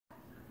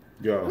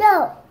Yo.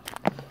 No.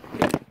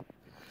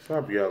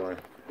 Stop yelling.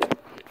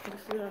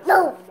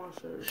 No.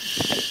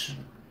 Shh.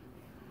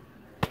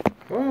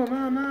 Oh,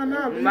 no.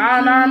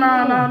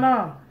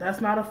 Nah. That's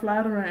not a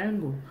flattering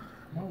angle.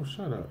 Oh,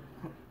 shut up.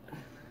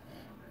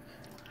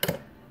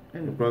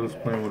 Your brother's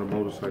playing with a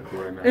motorcycle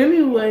right now.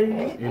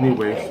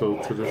 Anyway, so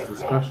to this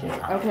discussion.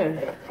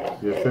 Okay.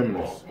 You're a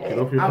feminist. Get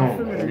off your phone.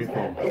 Give me your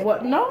phone.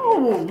 What?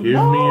 No. Give me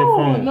your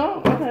phone.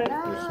 No. Okay.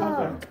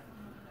 Okay.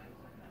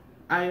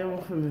 I am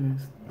a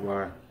feminist.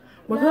 Why?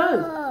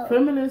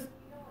 Because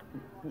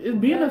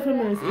being a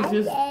feminist is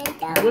just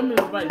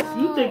women's rights.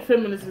 You think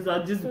feminists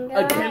are just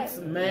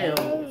against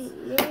males,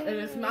 and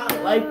it's not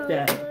like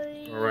that.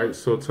 All right.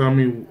 So tell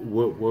me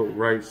what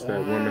rights that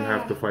women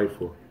have to fight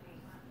for.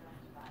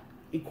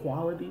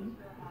 Equality.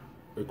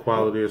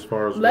 Equality as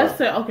far as let's what?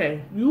 say,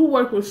 okay, you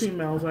work with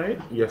females, right?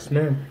 Yes,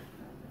 ma'am.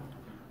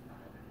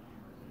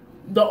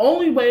 The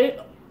only way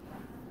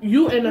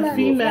you and a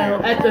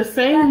female at the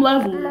same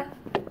level,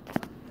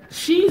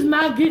 she's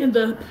not getting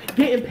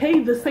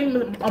paid the same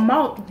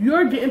amount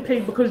you're getting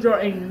paid because you're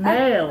a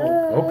male.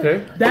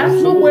 Okay.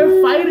 That's what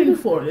we're fighting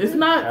for. It's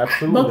not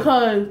Absolutely.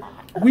 because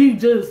we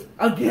just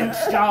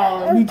against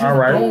y'all. We just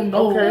don't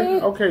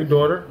know. Okay,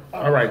 daughter.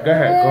 All right, go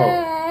ahead.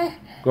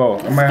 Go.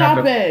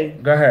 Stop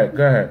it. Go ahead.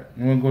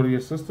 You want to go to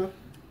your sister?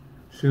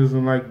 She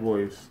doesn't like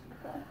boys.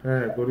 Go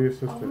ahead, go to your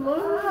sister.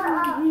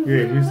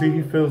 Yeah, you see,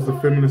 he feels the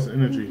feminist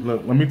energy.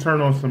 Look, let me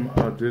turn on some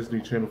Disney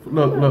Channel.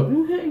 Look.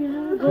 You hitting your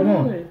head? Come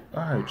on.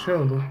 All right,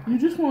 chill, bro. You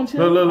just want to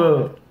chill?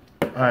 Look.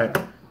 All right.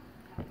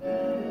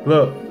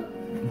 Look.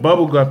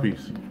 Bubble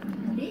guppies.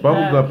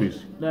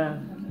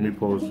 Let me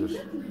pause this.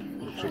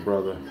 It's your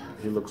brother.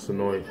 He looks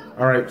annoyed.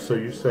 All right, so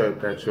you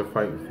said that you're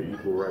fighting for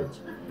equal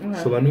rights.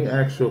 So let me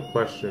ask you a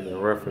question in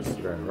reference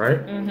to that,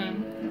 right?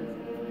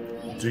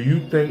 Mm-hmm. Do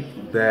you think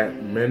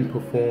that men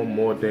perform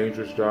more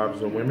dangerous jobs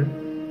than women?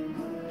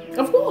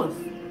 Of course.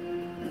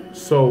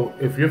 So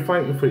if you're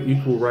fighting for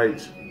equal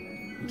rights,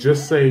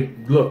 just say,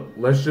 look,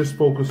 let's just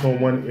focus on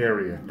one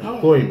area.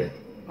 Employment.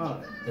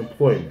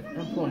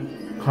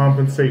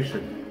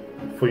 Compensation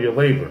for your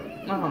labor,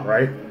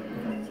 right?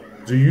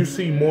 Do you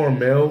see more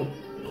male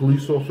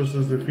police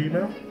officers than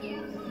female?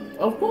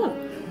 Of course.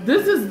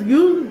 This is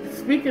you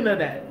speaking of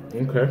that.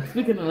 Okay.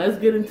 Let's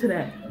get into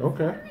that.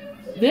 Okay.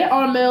 There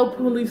are male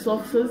police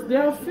officers.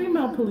 There are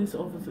female police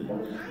officers.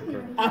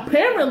 Okay.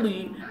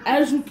 Apparently,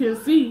 as you can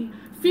see,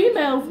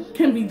 females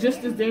can be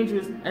just as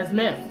dangerous as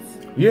males.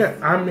 Yeah,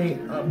 I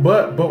mean,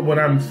 but what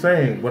I'm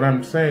saying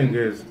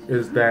is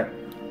that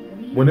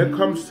when it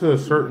comes to a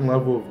certain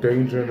level of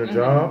danger in a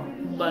job,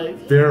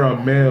 like, there are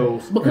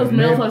males because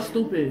males are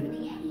stupid.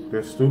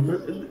 They're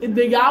stupid.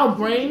 Y'all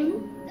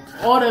brain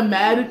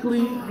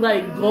automatically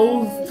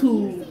goes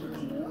to.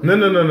 No.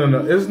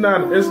 It's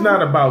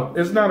not about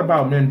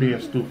men being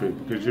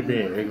stupid, because you're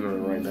being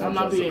ignorant right now. I'm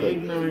not being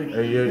ignorant.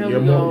 And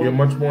you're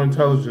much more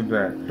intelligent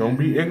than that. Don't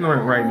be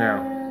ignorant right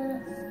now.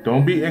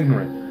 Don't be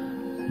ignorant.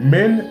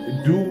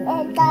 Men do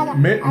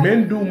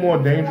more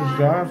dangerous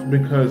jobs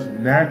because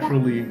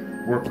naturally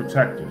we're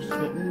protectors.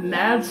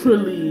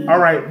 Naturally. All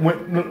right.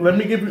 Let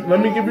me give you a. Let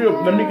me give you a.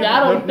 Let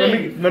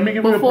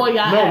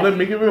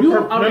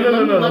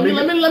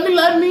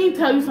me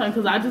tell you something,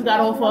 because I just got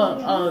off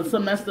a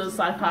semester of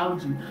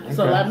psychology. Okay.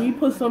 So let me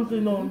put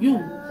something on you.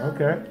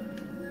 Okay.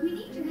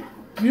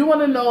 You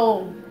want to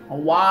know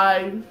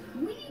why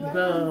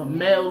the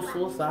male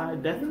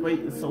suicide death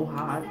rate is so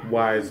high?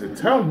 Why is it?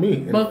 Tell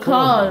me.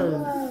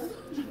 Because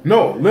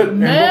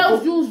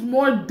males use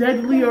more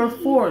deadlier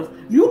force.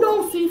 You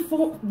don't see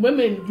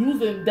women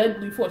using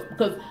deadly force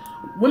because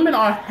women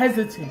are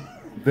hesitant.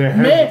 They're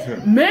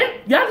hesitant. Men,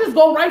 y'all just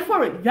go right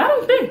for it. Y'all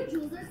don't think.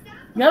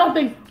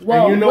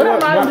 Well, you know what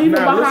am I leaving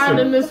behind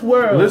in this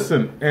world?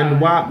 Listen,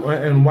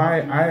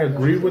 why I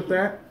agree with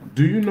that?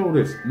 Do you know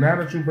this? Now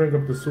that you bring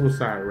up the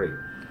suicide rate,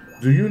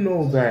 do you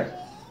know that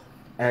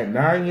at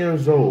 9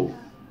 years old,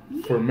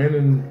 for men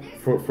and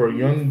for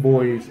young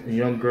boys and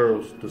young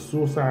girls, the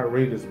suicide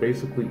rate is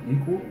basically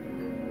equal?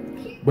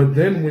 But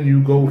then when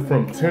you go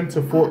from 10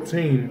 to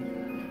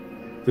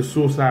 14, the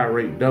suicide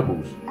rate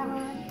doubles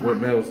with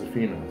males and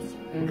females.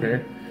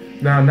 Okay?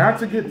 Now, not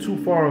to get too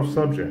far off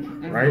subject,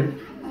 right?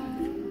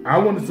 I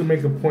wanted to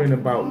make a point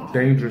about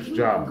dangerous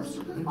jobs.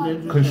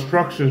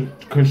 Construction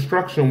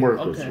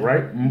workers,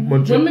 right?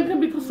 Women can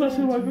be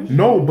construction workers?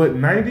 No, but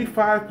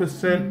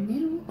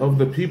 95% of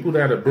the people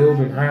that are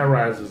building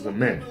high-rises are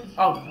men.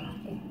 Oh.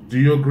 Do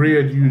you agree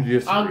or do you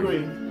disagree? I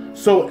agree.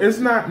 So it's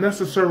not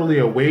necessarily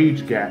a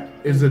wage gap,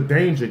 it's a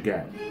danger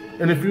gap.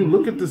 And if you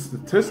look at the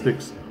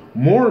statistics,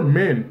 more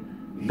men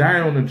die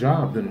on the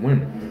job than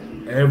women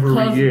every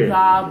year.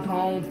 Y'all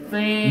don't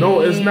think. No,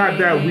 it's not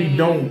that we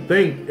don't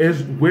think.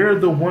 It's we're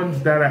the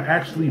ones that are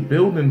actually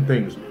building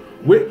things.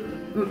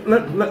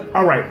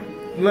 All right,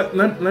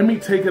 let me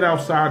take it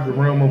outside the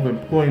realm of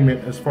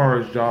employment as far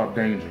as job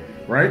danger,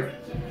 right?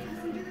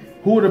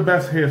 Who are the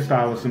best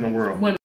hairstylists in the world? Women.